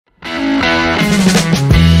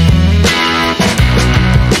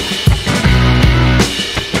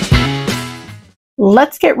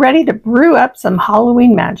Let's get ready to brew up some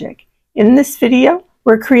Halloween magic. In this video,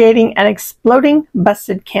 we're creating an exploding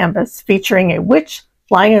busted canvas featuring a witch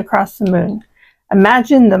flying across the moon.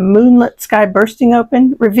 Imagine the moonlit sky bursting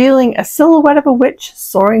open, revealing a silhouette of a witch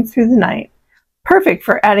soaring through the night. Perfect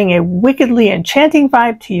for adding a wickedly enchanting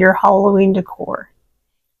vibe to your Halloween decor.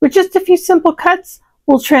 With just a few simple cuts,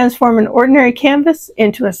 we'll transform an ordinary canvas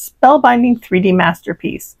into a spellbinding 3D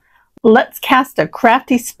masterpiece. Let's cast a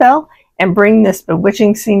crafty spell and bring this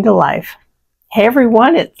bewitching scene to life. Hey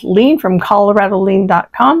everyone, it's Lean from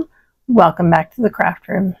ColoradoLean.com. Welcome back to the craft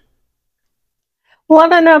room. Well, I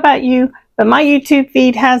don't know about you, but my YouTube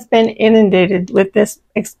feed has been inundated with this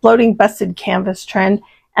exploding busted canvas trend,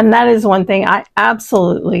 and that is one thing I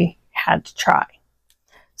absolutely had to try.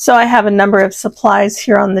 So I have a number of supplies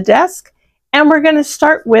here on the desk, and we're going to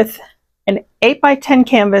start with an 8x10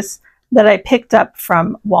 canvas that I picked up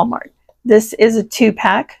from Walmart. This is a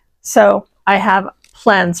 2-pack, so I have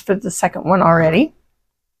plans for the second one already.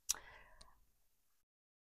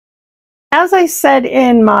 As I said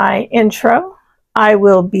in my intro, I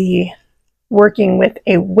will be working with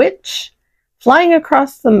a witch flying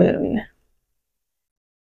across the moon.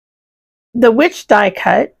 The witch die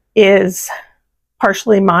cut is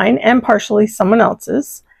partially mine and partially someone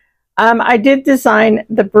else's. I did design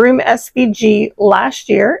the broom SVG last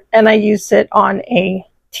year, and I used it on a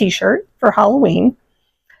t-shirt for Halloween.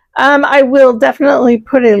 I will definitely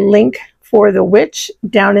put a link for the witch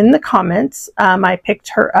down in the comments. I picked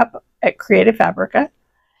her up at Creative Fabrica.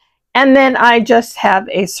 And then I just have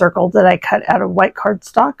a circle that I cut out of white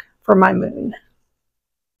cardstock for my moon.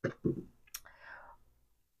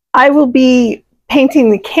 I will be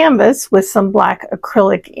painting the canvas with some black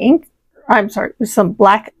acrylic ink. With some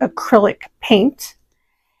black acrylic paint.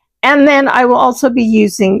 And then I will also be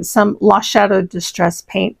using some Lost Shadow Distress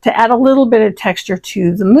paint to add a little bit of texture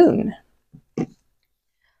to the moon.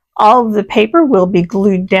 All of the paper will be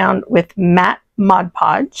glued down with matte Mod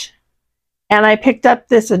Podge. And I picked up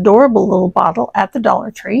this adorable little bottle at the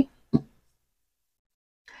Dollar Tree.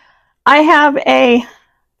 I have a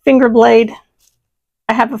finger blade.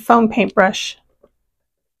 I have a foam paintbrush.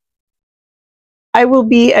 I will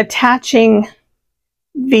be attaching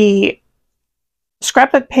the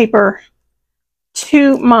scrapbook paper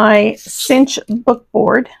to my cinch book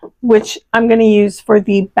board, which I'm going to use for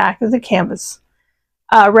the back of the canvas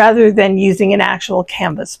rather than using an actual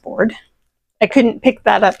canvas board. I couldn't pick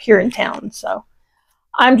that up here in town, so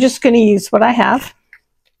I'm just going to use what I have.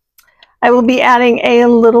 I will be adding a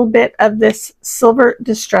little bit of this silver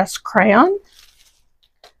distress crayon.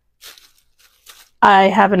 I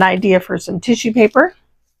have an idea for some tissue paper.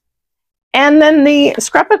 And then the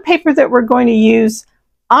scrapbook paper that we're going to use,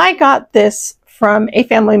 I got this from a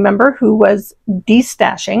family member who was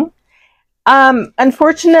destashing.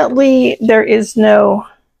 Unfortunately, there is no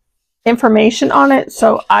information on it,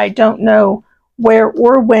 so I don't know where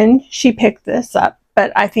or when she picked this up,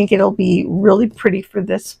 but I think it'll be really pretty for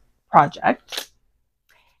this project.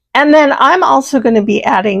 And then I'm also going to be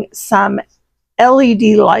adding some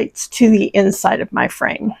LED lights to the inside of my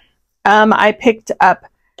frame. I picked up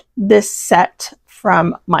this set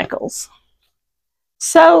from Michael's.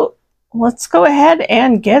 So let's go ahead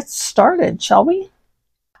and get started, shall we?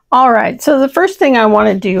 All right, so the first thing I want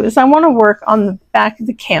to do is I want to work on the back of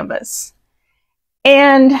the canvas.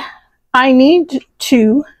 And I need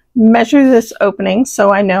to measure this opening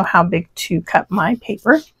so I know how big to cut my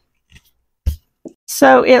paper.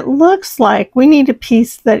 So it looks like we need a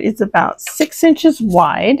piece that is about 6 inches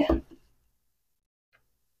wide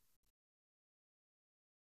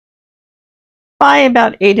by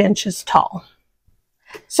about 8 inches tall.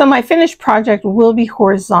 So my finished project will be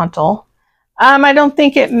horizontal. I don't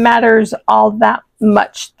think it matters all that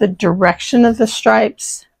much the direction of the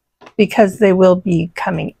stripes because they will be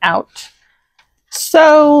coming out.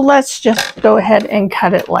 So let's just go ahead and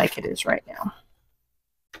cut it like it is right now.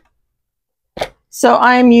 So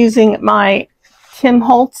I'm using my Tim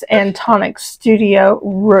Holtz and Tonic Studio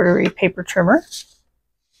rotary paper trimmer.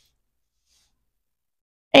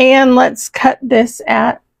 And let's cut this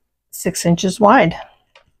at 6 inches wide.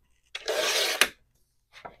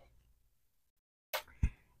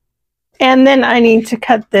 And then I need to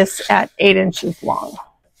cut this at 8 inches long.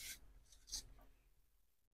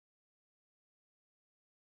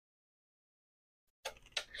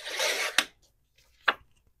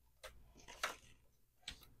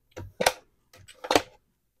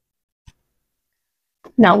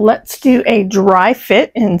 Now let's do a dry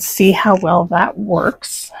fit and see how well that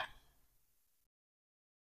works.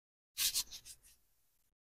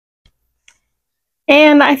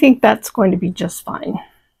 And I think that's going to be just fine.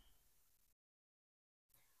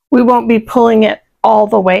 We won't be pulling it all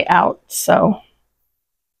the way out, so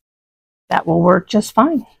that will work just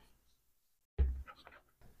fine.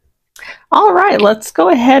 All right, let's go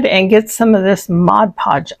ahead and get some of this Mod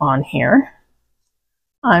Podge on here.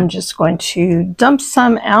 I'm just going to dump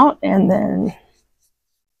some out and then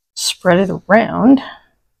spread it around.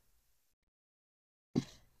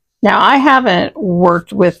 Now, I haven't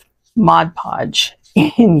worked with Mod Podge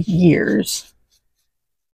in years.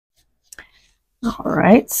 All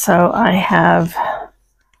right, so I have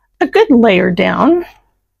a good layer down.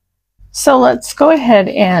 So let's go ahead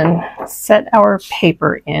and set our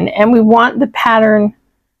paper in, and we want the pattern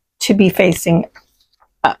to be facing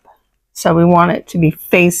up. So we want it to be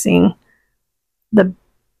facing the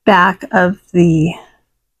back of the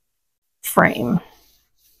frame.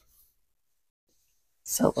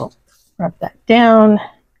 So we'll rub that down,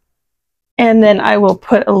 and then I will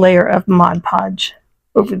put a layer of Mod Podge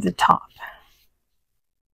over the top.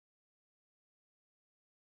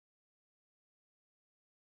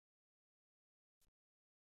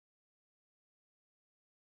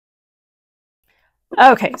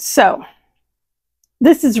 Okay, so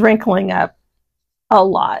this is wrinkling up a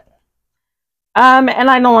lot, and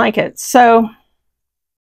I don't like it. So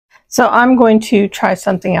I'm going to try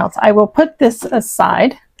something else. I will put this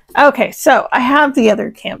aside. Okay, so I have the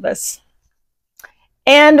other canvas,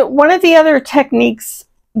 and one of the other techniques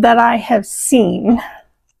that I have seen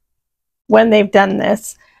when they've done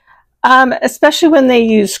this, especially when they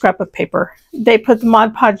use scrapbook paper, they put the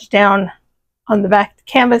Mod Podge down on the back of the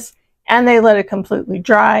canvas and they let it completely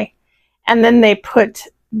dry, and then they put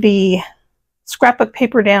the scrapbook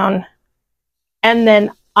paper down and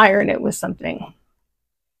then iron it with something.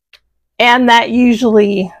 And that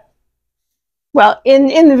usually, well, in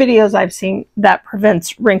the videos I've seen, that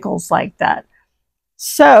prevents wrinkles like that.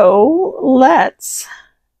 So let's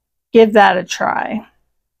give that a try.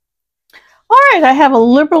 All right, I have a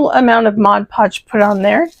liberal amount of Mod Podge put on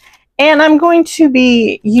there, and I'm going to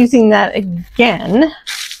be using that again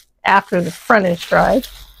after the front is dried.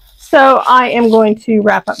 So I am going to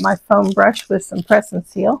wrap up my foam brush with some press and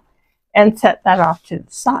seal and set that off to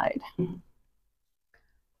the side.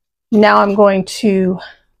 Now I'm going to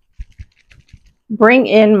bring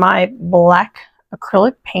in my black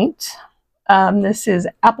acrylic paint. This is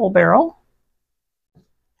Apple Barrel.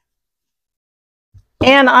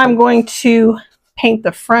 And I'm going to paint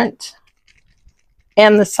the front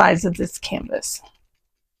and the sides of this canvas.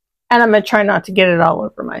 And I'm going to try not to get it all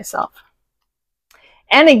over myself.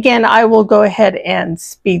 And again, I will go ahead and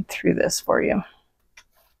speed through this for you.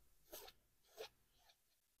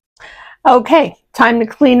 Okay, time to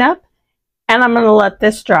clean up, and I'm going to let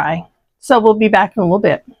this dry. So we'll be back in a little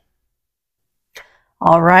bit.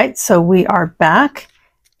 All right, so we are back,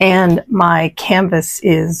 and my canvas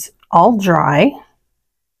is all dry.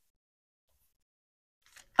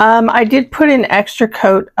 I did put an extra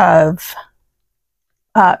coat of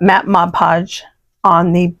matte Mod Podge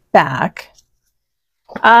on the back.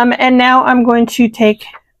 And now I'm going to take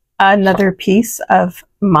another piece of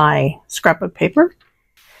my scrapbook paper.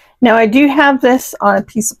 Now I do have this on a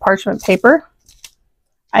piece of parchment paper.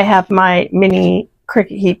 I have my mini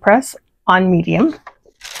Cricut heat press on medium.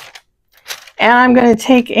 And I'm going to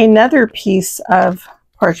take another piece of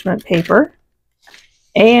parchment paper,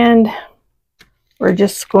 and we're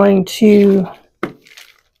just going to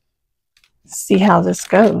see how this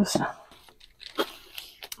goes.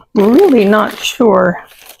 I'm really not sure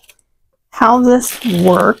how this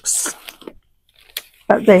works,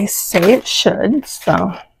 but they say it should.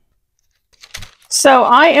 So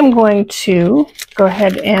I am going to go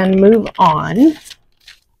ahead and move on.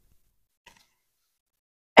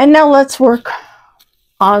 And now let's work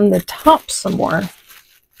on the top some more.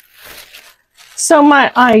 So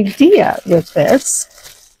my idea with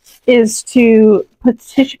this is to put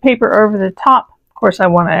tissue paper over the top. Of course, I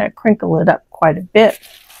want to crinkle it up quite a bit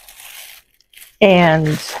and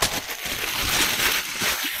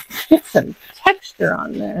get some texture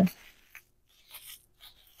on there.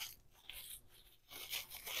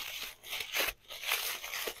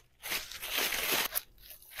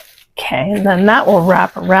 Okay, and then that will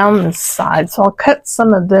wrap around the side. So I'll cut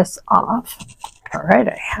some of this off. All right,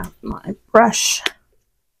 I have my brush.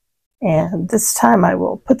 And this time I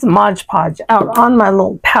will put the Mod Podge out on my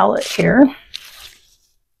little palette here.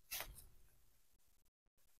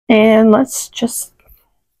 And let's just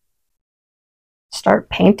start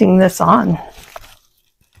painting this on.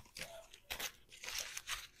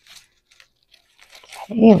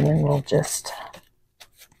 Okay, and then we'll just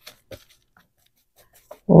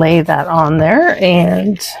lay that on there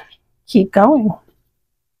and keep going.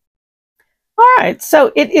 All right,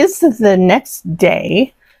 so it is the next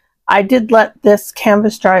day. I did let this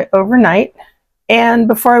canvas dry overnight, and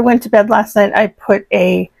before I went to bed last night, I put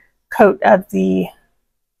a coat of the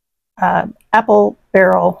apple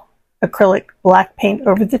barrel acrylic black paint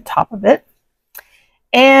over the top of it.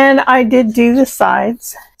 And I did do the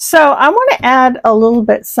sides. So I want to add a little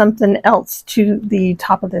bit something else to the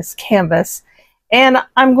top of this canvas. And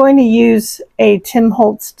I'm going to use a Tim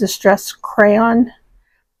Holtz Distress Crayon.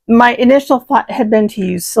 My initial thought had been to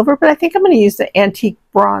use silver, but I think I'm going to use the antique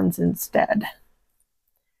bronze instead.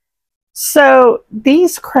 So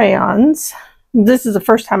these crayons, this is the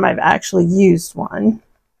first time I've actually used one.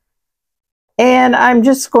 And I'm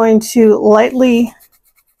just going to lightly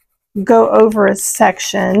go over a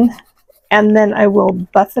section, and then I will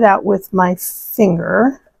buff it out with my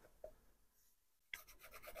finger.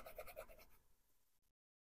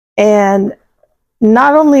 And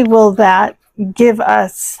not only will that give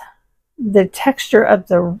us the texture of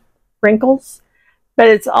the wrinkles, but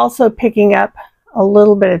it's also picking up a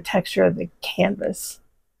little bit of texture of the canvas.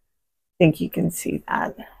 I think you can see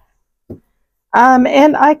that.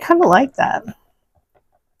 And I kind of like that.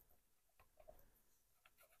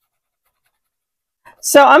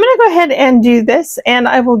 So I'm going to go ahead and do this, and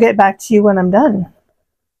I will get back to you when I'm done.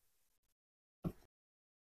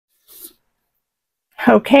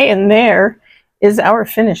 Okay, and there is our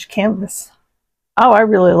finished canvas. Oh, I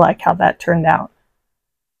really like how that turned out.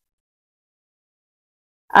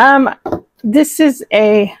 This is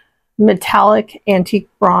a metallic antique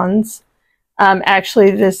bronze. Actually,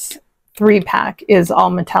 this 3-pack is all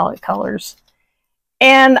metallic colors.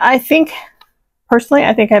 And I think, personally,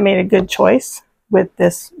 I think I made a good choice with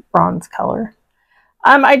this bronze color.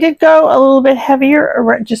 I did go a little bit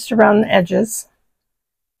heavier just around the edges.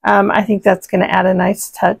 I think that's going to add a nice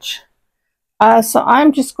touch. So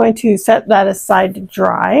I'm just going to set that aside to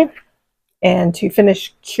dry and to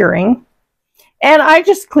finish curing. And I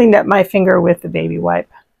just cleaned up my finger with the baby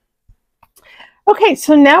wipe. Okay,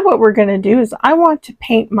 so now what we're going to do is I want to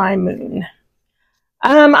paint my moon.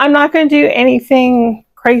 I'm not going to do anything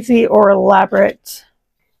crazy or elaborate.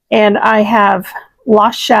 And I have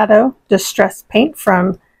Lost Shadow Distress Paint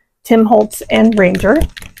from Tim Holtz and Ranger.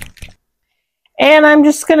 And I'm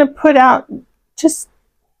just going to put out just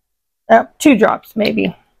 2 drops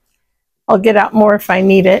maybe. I'll get out more if I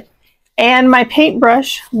need it. And my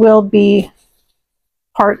paintbrush will be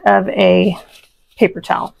part of a paper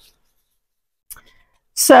towel.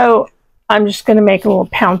 So I'm just going to make a little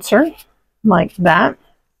pouncer like that.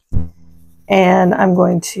 And I'm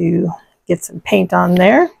going to get some paint on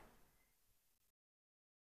there.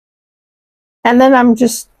 And then I'm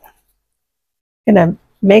just going to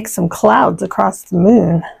make some clouds across the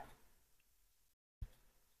moon.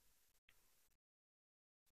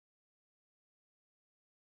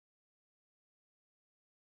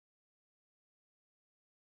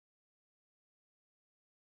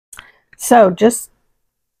 So just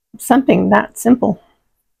something that simple.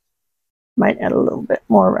 Might add a little bit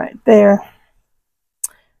more right there.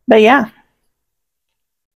 But yeah,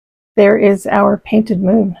 there is our painted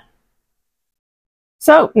moon.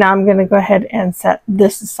 So now I'm going to go ahead and set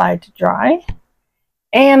this aside to dry.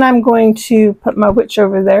 And I'm going to put my witch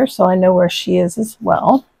over there so I know where she is as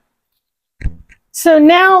well. So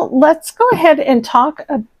now let's go ahead and talk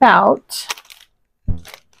about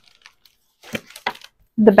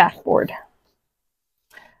the backboard.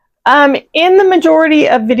 In the majority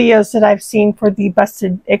of videos that I've seen for the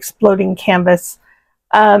busted exploding canvas,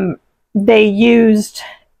 they used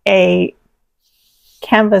a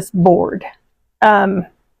canvas board. I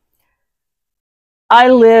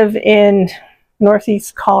live in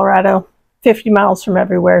Northeast Colorado, 50 miles from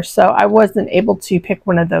everywhere, so I wasn't able to pick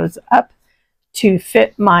one of those up to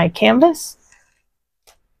fit my canvas.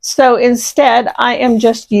 So instead, I am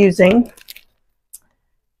just using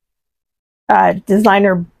a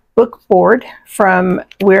designer book board from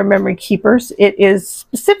We're Memory Keepers. It is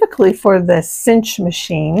specifically for the cinch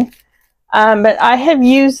machine, but I have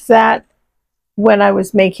used that when I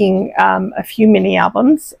was making a few mini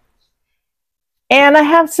albums. And I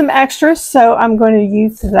have some extras, so I'm going to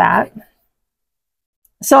use that.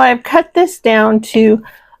 So I've cut this down to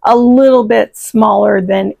a little bit smaller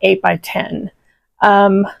than 8 by 10.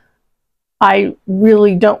 I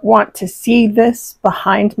really don't want to see this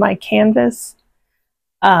behind my canvas.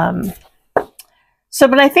 But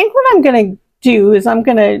I think what I'm going to do is I'm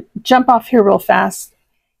going to jump off here real fast,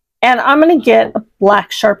 and I'm going to get a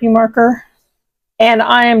black Sharpie marker, and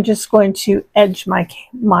I am just going to edge my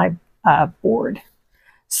board.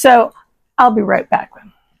 So I'll be right back.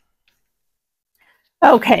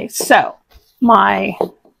 Okay, so my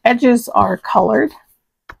edges are colored.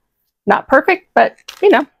 Not perfect, but you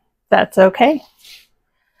know, that's okay.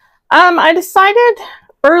 I decided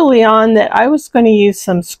early on that I was going to use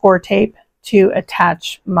some score tape to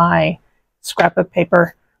attach my scrapbook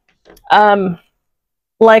paper.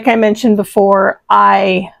 Like I mentioned before,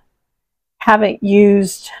 I haven't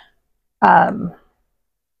used Mod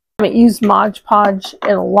Podge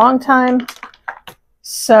in a long time.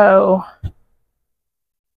 So,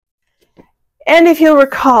 and if you'll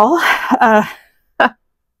recall, I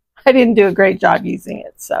didn't do a great job using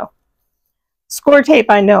it. So, score tape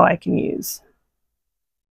I know I can use.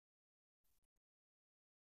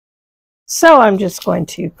 So I'm just going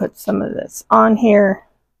to put some of this on here.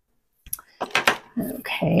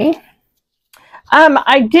 Okay.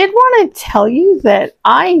 I did want to tell you that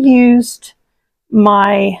I used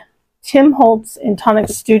my Tim Holtz in Tonic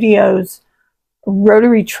Studios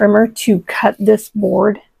rotary trimmer to cut this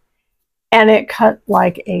board, and it cut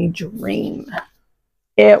like a dream.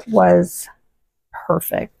 It was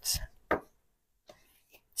perfect.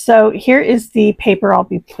 So here is the paper I'll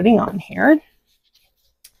be putting on here.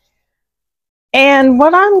 And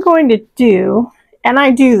what I'm going to do, and I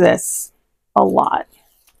do this a lot,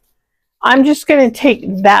 I'm just going to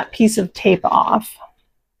take that piece of tape off.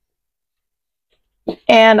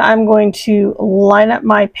 And I'm going to line up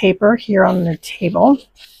my paper here on the table.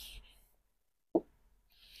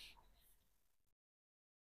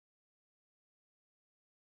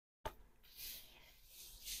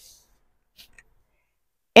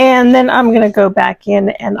 And then I'm going to go back in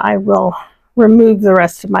and I will remove the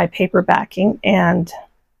rest of my paper backing and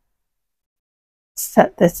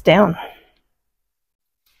set this down.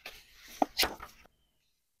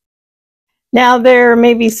 Now there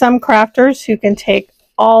may be some crafters who can take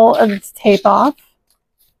all of the tape off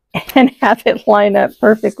and have it line up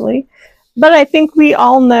perfectly, but I think we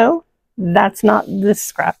all know that's not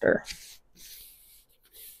this crafter.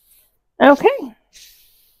 Okay,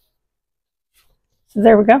 so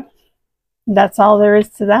there we go. That's all there is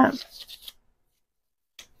to that.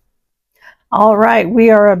 All right, we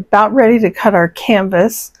are about ready to cut our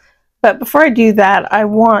canvas, but before I do that, I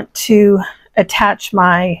want to attach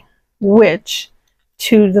my witch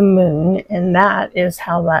to the moon, and that is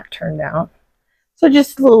how that turned out. So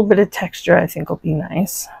just a little bit of texture I think will be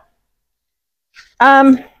nice.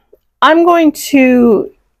 I'm going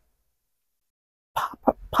to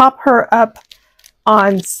pop her up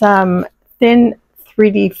on some thin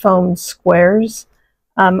 3D foam squares.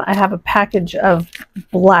 I have a package of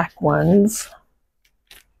black ones.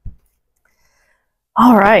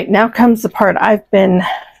 All right, now comes the part I've been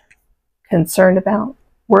concerned about,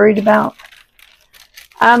 worried about.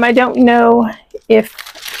 I don't know if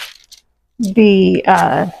the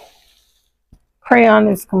crayon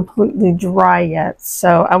is completely dry yet,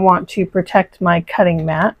 so I want to protect my cutting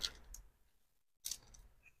mat.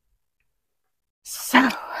 So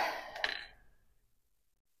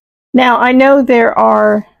now I know there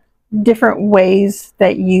are different ways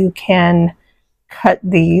that you can cut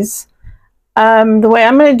these. The way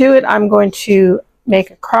I'm going to do it, I'm going to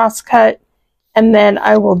make a cross cut and then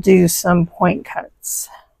I will do some point cuts.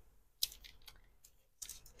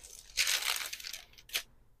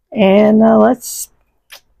 And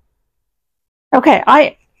okay,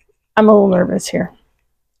 I'm a little nervous here.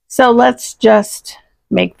 So let's just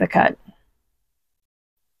make the cut.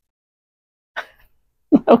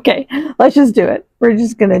 Okay, let's just do it. We're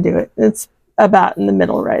just going to do it. It's about in the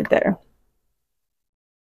middle right there.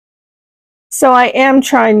 So I am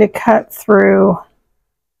trying to cut through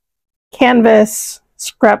canvas,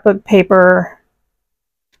 scrapbook paper,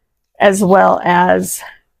 as well as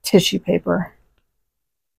tissue paper.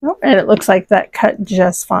 Oh, and it looks like that cut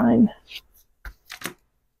just fine.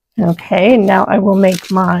 Okay, now I will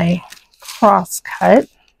make my cross cut.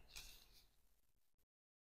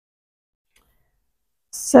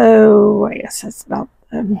 So I guess that's about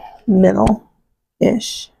the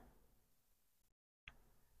middle-ish.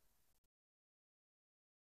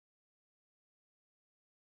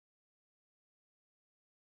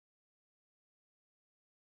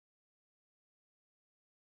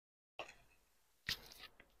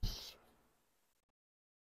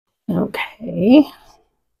 Okay.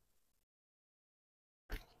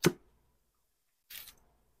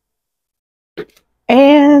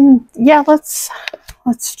 And yeah, let's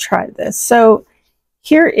try this. So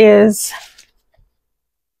here is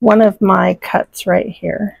one of my cuts right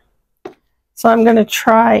here. So I'm going to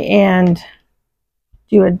try and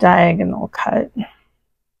do a diagonal cut.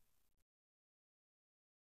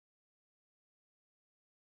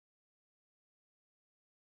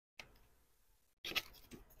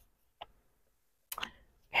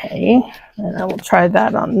 Okay, and I will try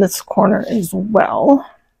that on this corner as well.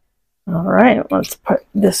 All right, let's put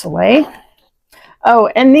this away. Oh,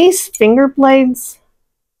 and these finger blades,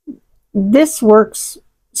 this works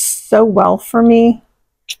so well for me.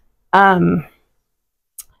 I'm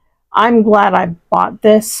glad I bought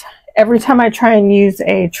this. Every time I try and use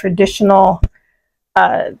a traditional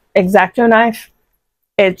X-Acto knife,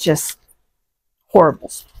 it's just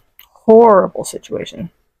horrible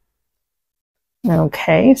situation.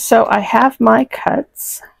 Okay, so I have my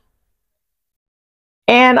cuts,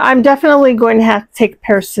 and I'm definitely going to have to take a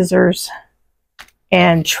pair of scissors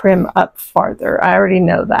and trim up farther. I already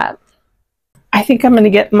know that. I think I'm going to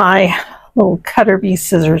get my little cutter bee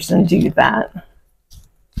scissors and do that.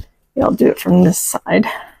 I'll do it from this side.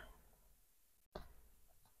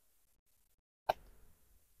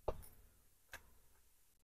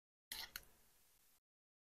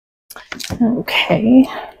 Okay.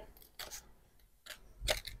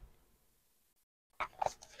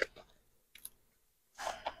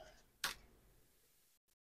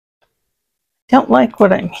 Don't like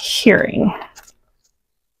what I'm hearing.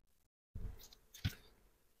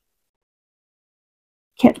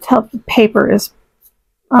 Can't tell if the paper is,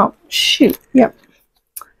 oh shoot, yep.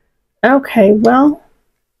 Okay, well,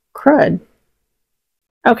 crud.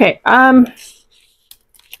 Okay,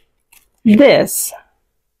 this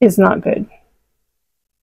is not good.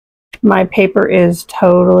 My paper is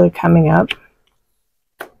totally coming up.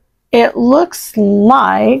 It looks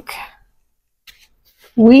like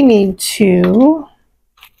we need to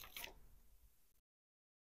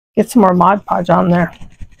get some more Mod Podge on there.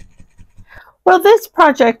 Well, this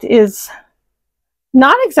project is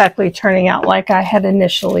not exactly turning out like I had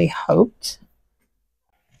initially hoped.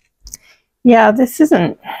 Yeah, this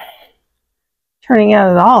isn't turning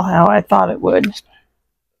out at all how I thought it would.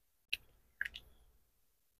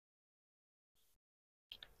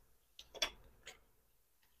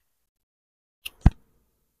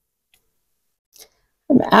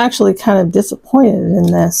 I'm actually kind of disappointed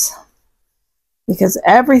in this because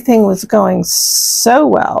everything was going so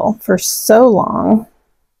well for so long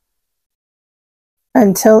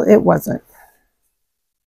until it wasn't.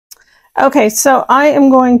 Okay, so I am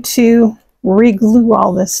going to re-glue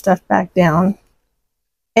all this stuff back down,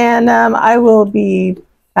 and I will be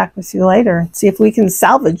back with you later and see if we can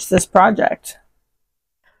salvage this project.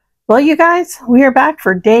 Well, you guys, we are back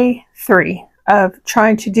for day 3 of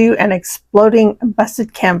trying to do an exploding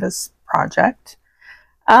busted canvas project.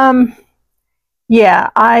 Yeah,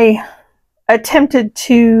 I attempted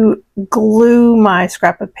to glue my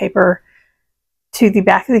scrapbook paper to the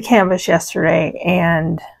back of the canvas yesterday,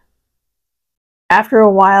 and after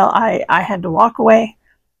a while I had to walk away.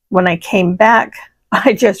 When I came back,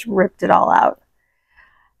 I just ripped it all out.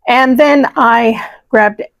 And then I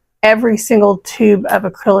grabbed every single tube of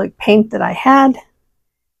acrylic paint that I had,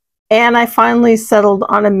 and I finally settled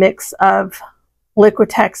on a mix of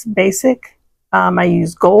Liquitex Basic. I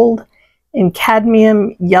used gold and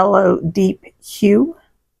cadmium yellow deep hue,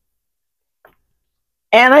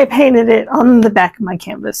 and I painted it on the back of my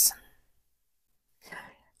canvas.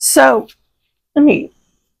 So let me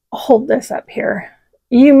hold this up here.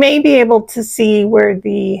 You may be able to see where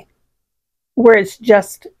it's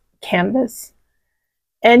just canvas,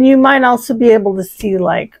 and you might also be able to see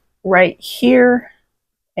like right here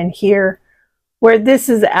and here where this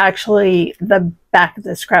is actually the back of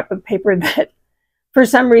the scrapbook paper that for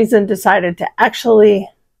some reason decided to actually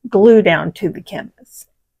glue down to the canvas.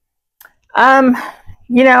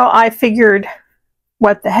 You know, I figured,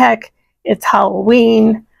 what the heck, it's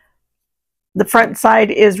Halloween. The front side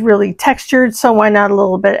is really textured, so why not a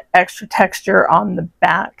little bit extra texture on the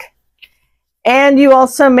back? And you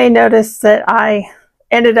also may notice that I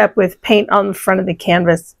ended up with paint on the front of the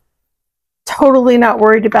canvas. Totally not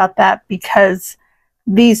worried about that because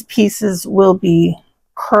these pieces will be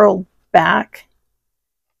curled back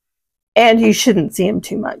and you shouldn't see them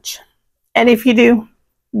too much. And if you do,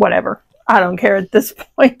 whatever. I don't care at this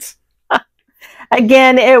point.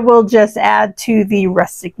 Again, it will just add to the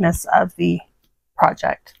rusticness of the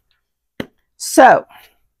project. So,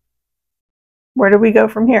 where do we go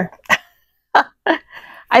from here?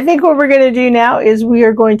 I think what we're going to do now is we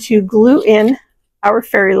are going to glue in our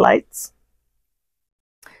fairy lights.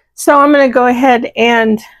 So I'm going to go ahead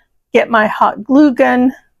and get my hot glue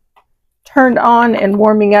gun turned on and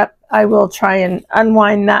warming up. I will try and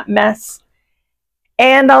unwind that mess,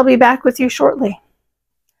 and I'll be back with you shortly.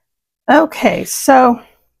 Okay, so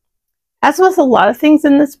as with a lot of things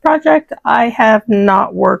in this project, I have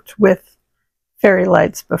not worked with fairy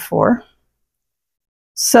lights before.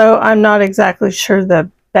 So I'm not exactly sure the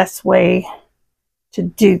best way to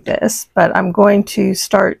do this, but I'm going to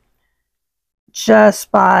start just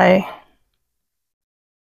by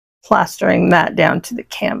plastering that down to the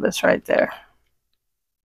canvas right there.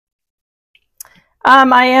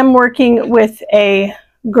 I am working with a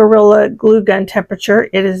Gorilla glue gun temperature.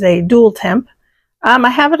 It is a dual temp. I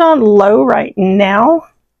have it on low right now.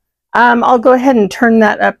 I'll go ahead and turn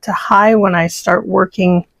that up to high when I start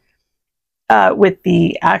working with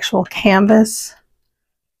the actual canvas.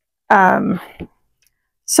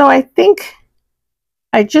 So I think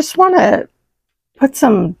I just want to put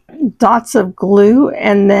some dots of glue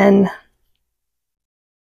and then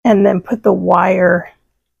put the wire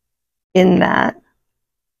in that,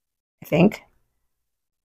 I think.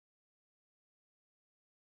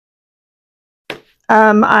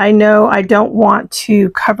 I know I don't want to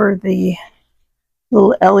cover the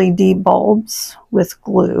little LED bulbs with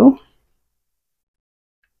glue.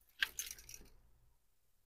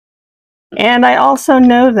 And I also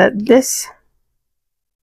know that this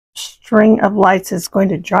string of lights is going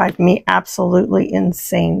to drive me absolutely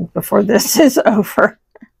insane before this is over.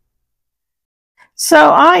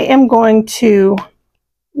 So I am going to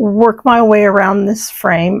work my way around this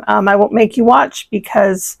frame. I won't make you watch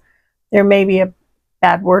because there may be a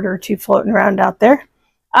bad word or two floating around out there.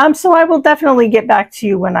 So I will definitely get back to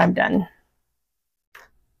you when I'm done.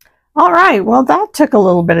 All right, well, that took a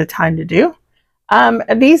little bit of time to do.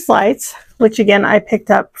 These lights, which again I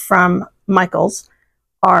picked up from Michael's,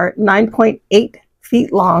 are 9.8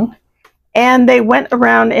 feet long, and they went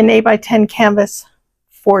around an 8x10 canvas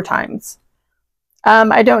 4 times.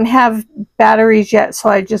 I don't have batteries yet, so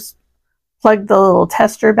I just plugged the little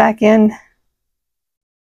tester back in.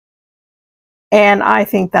 And I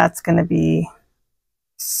think that's going to be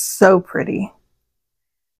so pretty.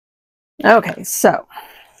 Okay, so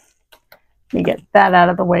let me get that out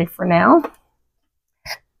of the way for now.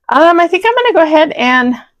 I think I'm going to go ahead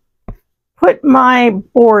and put my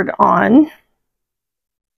board on.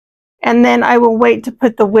 And then I will wait to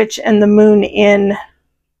put the witch and the moon in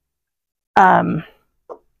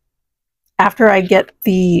after I get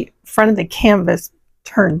the front of the canvas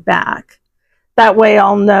turned back. That way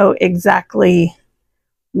I'll know exactly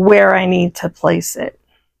where I need to place it.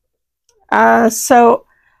 So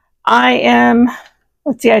I am,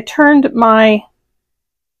 let's see, I turned my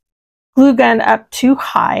glue gun up too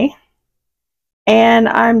high, and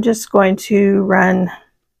I'm just going to run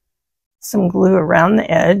some glue around the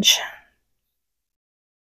edge.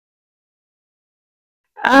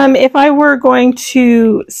 If I were going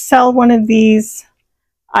to sell one of these,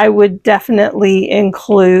 I would definitely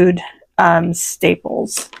include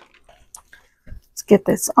staples. Let's get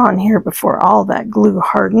this on here before all that glue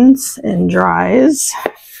hardens and dries.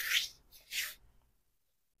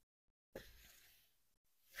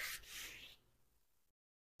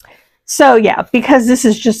 So yeah, because this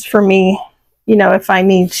is just for me, you know, if I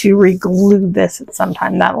need to re-glue this at some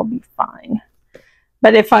time, that'll be fine.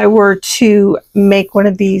 But if I were to make one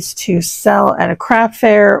of these to sell at a craft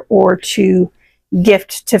fair or to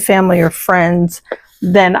gift to family or friends,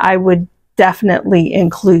 then I would definitely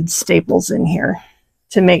include staples in here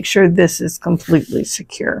to make sure this is completely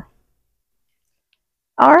secure.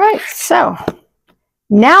 All right, so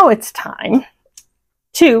now it's time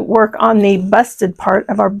to work on the busted part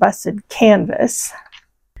of our busted canvas.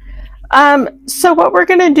 So what we're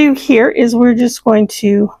going to do here is we're just going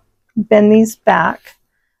to bend these back.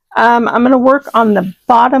 I'm going to work on the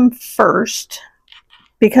bottom first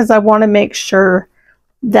because I want to make sure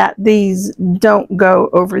that these don't go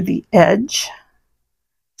over the edge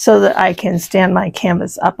so that I can stand my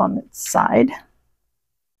canvas up on its side.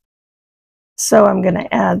 So I'm going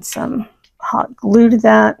to add some hot glue to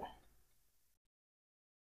that.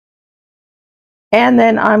 And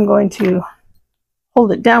then I'm going to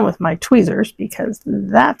hold it down with my tweezers because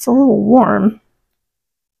that's a little warm.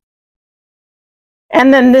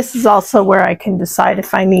 And then this is also where I can decide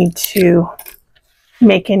if I need to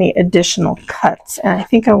make any additional cuts. And I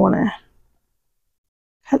think I want to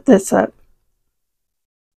cut this up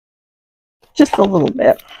just a little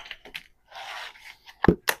bit.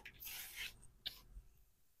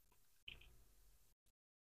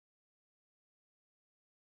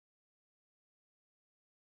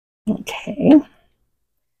 Okay,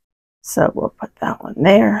 so we'll put that one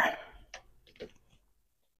there.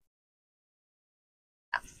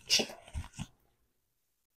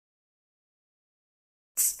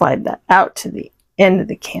 Slide that out to the end of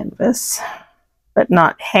the canvas, but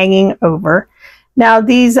not hanging over. Now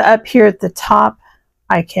these up here at the top,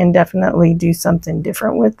 I can definitely do something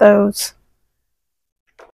different with those.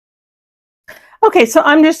 Okay, so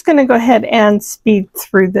I'm just going to go ahead and speed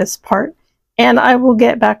through this part, and I will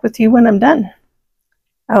get back with you when I'm done.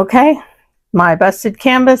 Okay, my busted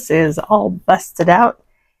canvas is all busted out,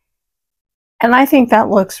 and I think that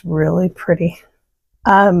looks really pretty.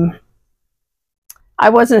 I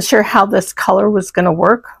wasn't sure how this color was going to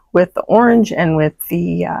work with the orange and with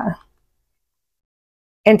the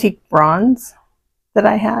antique bronze that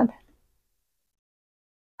I had.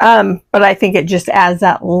 But I think it just adds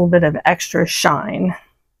that little bit of extra shine.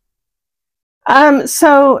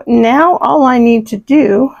 So now all I need to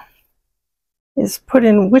do is put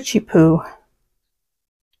in Witchy Poo.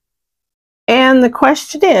 And the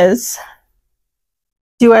question is,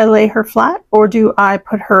 do I lay her flat or do I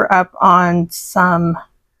put her up on some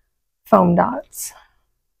foam dots?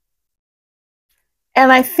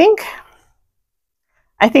 And I think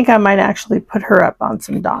I might actually put her up on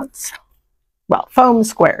some dots. Well, foam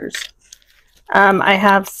squares. I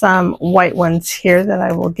have some white ones here that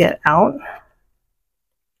I will get out.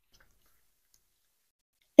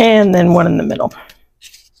 And then one in the middle.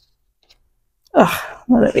 Ugh,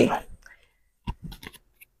 let it be.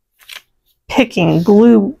 Picking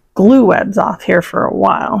glue webs off here for a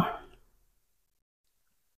while.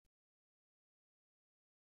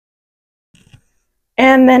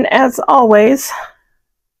 And then, as always,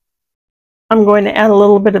 I'm going to add a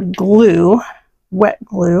little bit of glue, wet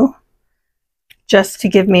glue, just to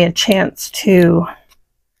give me a chance to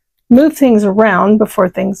move things around before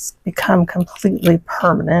things become completely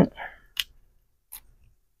permanent.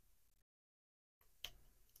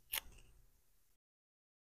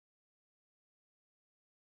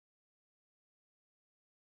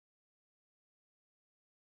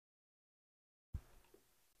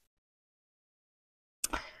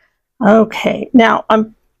 Okay, now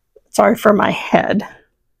I'm sorry for my head,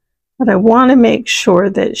 but I want to make sure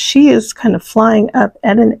that she is kind of flying up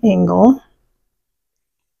at an angle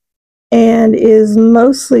and is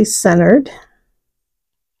mostly centered.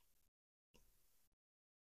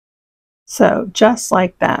 So just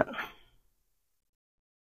like that.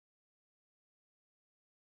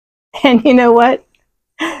 And you know what?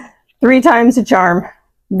 3 times a charm.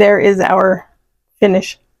 There is our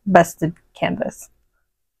finished busted canvas.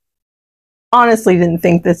 Honestly, didn't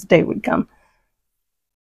think this day would come.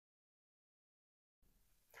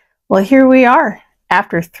 Well, here we are.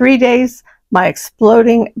 After 3 days, my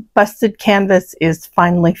exploding busted canvas is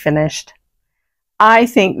finally finished. I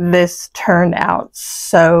think this turned out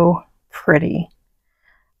so pretty.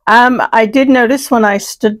 I did notice when I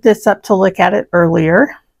stood this up to look at it earlier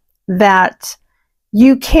that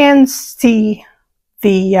you can see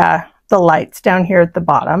the lights down here at the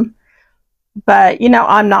bottom. But, you know,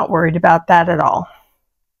 I'm not worried about that at all.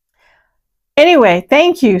 Anyway,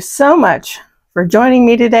 thank you so much for joining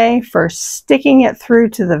me today, for sticking it through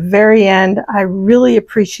to the very end. I really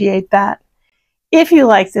appreciate that. If you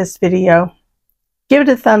like this video, give it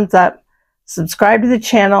a thumbs up, subscribe to the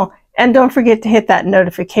channel, and don't forget to hit that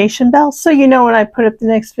notification bell so you know when I put up the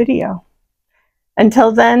next video.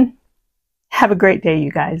 Until then, have a great day,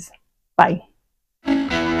 you guys. Bye.